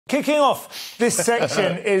Kicking off this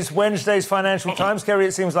section is Wednesday's Financial Times. Kerry,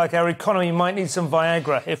 it seems like our economy might need some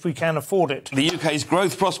Viagra if we can afford it. The UK's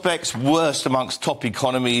growth prospects worst amongst top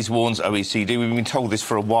economies, warns OECD. We've been told this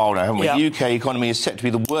for a while now, haven't we? The UK economy is set to be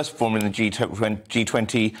the worst performer in the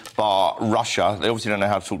G20, bar Russia. They obviously don't know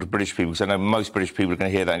how to talk to British people, because I know most British people are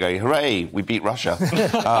going to hear that and go, hooray, we beat Russia.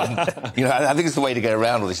 I think it's the way to get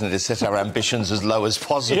around all this, and to set our ambitions as low as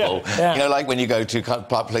possible. Like when you go to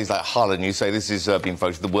places like Hull and you say, this is being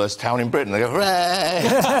voted the worst town in Britain, they go, hooray!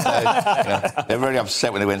 So, they're very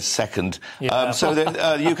upset when they went second. So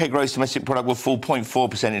the UK gross domestic product will fall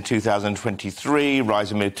 0.4% in 2023,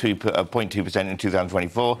 rise a mere 0.2% in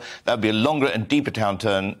 2024. That would be a longer and deeper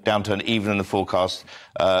downturn even than the forecast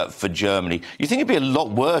for Germany. You think it'd be a lot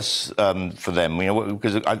worse for them,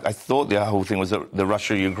 because I thought the whole thing was that the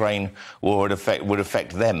Russia-Ukraine war would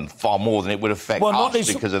affect them far more than it would affect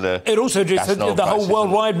us because of the. It also just the whole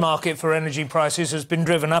worldwide market for energy prices has been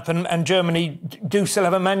driven up, and Germany do still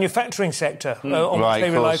have a manufacturing sector on which they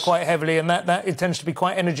rely quite heavily, and that it tends to be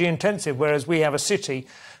quite energy intensive, whereas we have a city.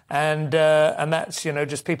 And that's,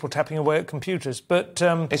 just people tapping away at computers. But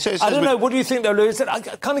I don't know. What do you think, though, Lewis? I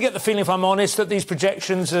kind of get the feeling, if I'm honest, that these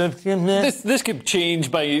projections are... This could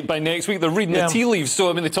change by next week. They're reading the tea leaves.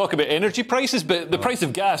 So, they talk about energy prices, but the price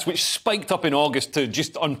of gas, which spiked up in August to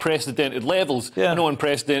just unprecedented levels. I know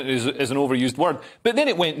unprecedented is an overused word. But then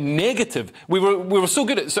it went negative. We were so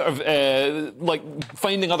good at sort of,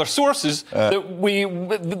 finding other sources that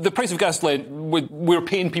the price of gas, we were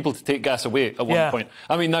paying people to take gas away at one point.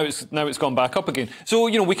 Now it's gone back up again. So,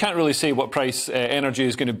 we can't really say what price energy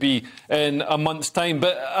is going to be in a month's time.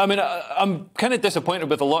 But, I'm kind of disappointed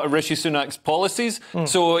with a lot of Rishi Sunak's policies.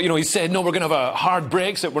 So, he said, no, we're going to have a hard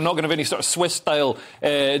Brexit. We're not going to have any sort of Swiss-style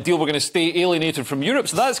deal. We're going to stay alienated from Europe.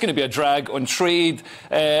 So that's going to be a drag on trade.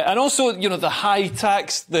 And also, the high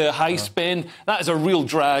tax, the high spend, that is a real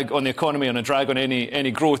drag on the economy and a drag on any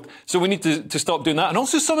growth. So we need to stop doing that. And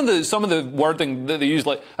also some of the wording that they use,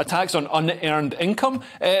 like a tax on unearned income.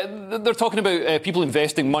 They're talking about people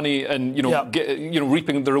investing money and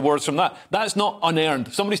reaping the rewards from that. That's not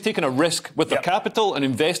unearned. Somebody's taken a risk with their capital and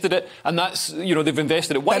invested it, and that's they've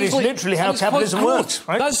invested it wisely. That is literally how capitalism works,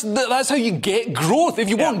 right? That's how you get growth. If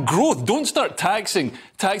you want growth, don't start taxing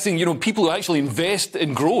people who actually invest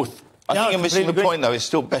in growth. I think you're missing the point, though. It's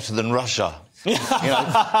still better than Russia.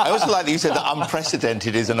 I also like that you said that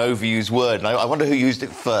unprecedented is an overused word, and I wonder who used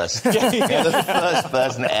it first. The first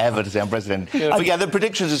person ever to say unprecedented. But the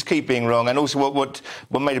predictions just keep being wrong, and also what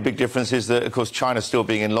made a big difference is that, of course, China still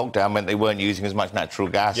being in lockdown meant they weren't using as much natural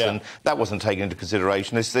gas, and that wasn't taken into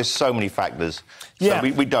consideration. There's so many factors. So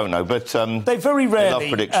we don't know, but they very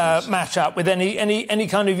rarely match up with any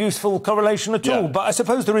kind of useful correlation at all. But I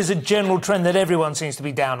suppose there is a general trend that everyone seems to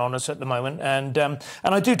be down on us at the moment, and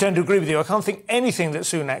I do tend to agree with you. I can't think anything that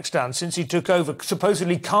Sunak's done since he took over,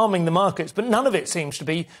 supposedly calming the markets, but none of it seems to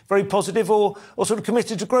be very positive or sort of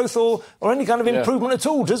committed to growth or any kind of improvement at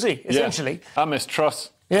all, does he, essentially? I miss Truss.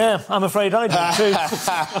 Yeah, I'm afraid I do too.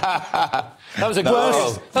 That was a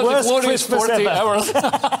glorious 40 hours.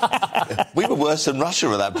 We were worse than Russia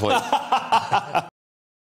at that point.